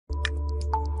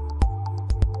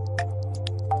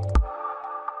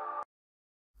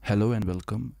Hello and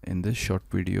welcome. In this short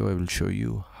video I will show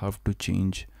you how to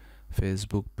change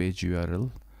Facebook page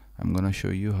URL. I'm gonna show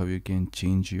you how you can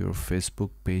change your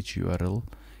Facebook page URL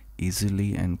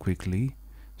easily and quickly.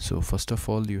 So first of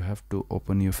all, you have to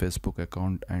open your Facebook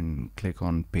account and click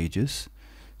on pages.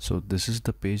 So this is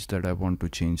the page that I want to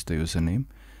change the username,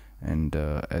 and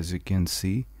as you can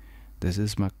see, this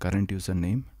is my current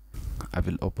username. I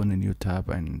will open a new tab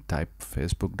and type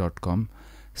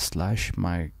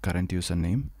facebook.com/my current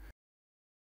username.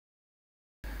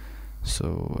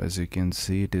 So as you can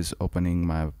see, it is opening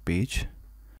my page.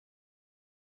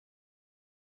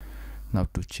 Now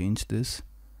to change this,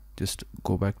 just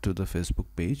go back to the Facebook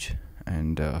page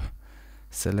and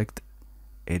select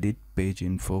edit page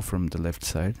info from the left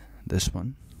side, this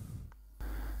one.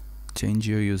 Change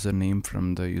your username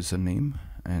from the username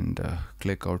and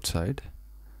click outside.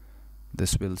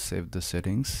 This will save the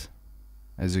settings.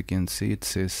 As you can see, it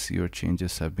says your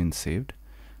changes have been saved.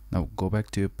 Now go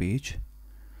back to your page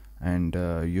and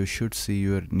you should see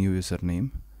your new username.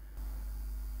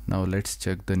 Now let's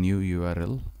check the new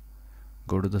URL.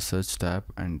 Go to the search tab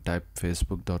and type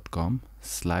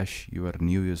facebook.com/your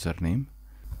new username,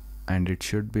 and it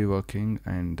should be working,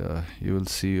 and you will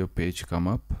see your page come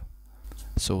up.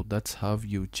 So that's how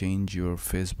you change your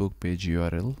Facebook page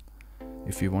URL.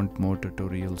 If you want more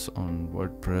tutorials on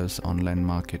WordPress, online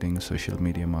marketing, social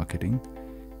media marketing,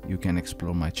 you can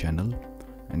explore my channel.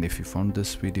 And if you found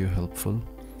this video helpful,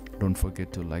 don't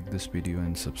forget to like this video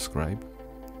and subscribe.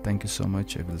 Thank you so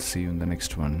much. I will see you in the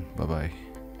next one. Bye bye.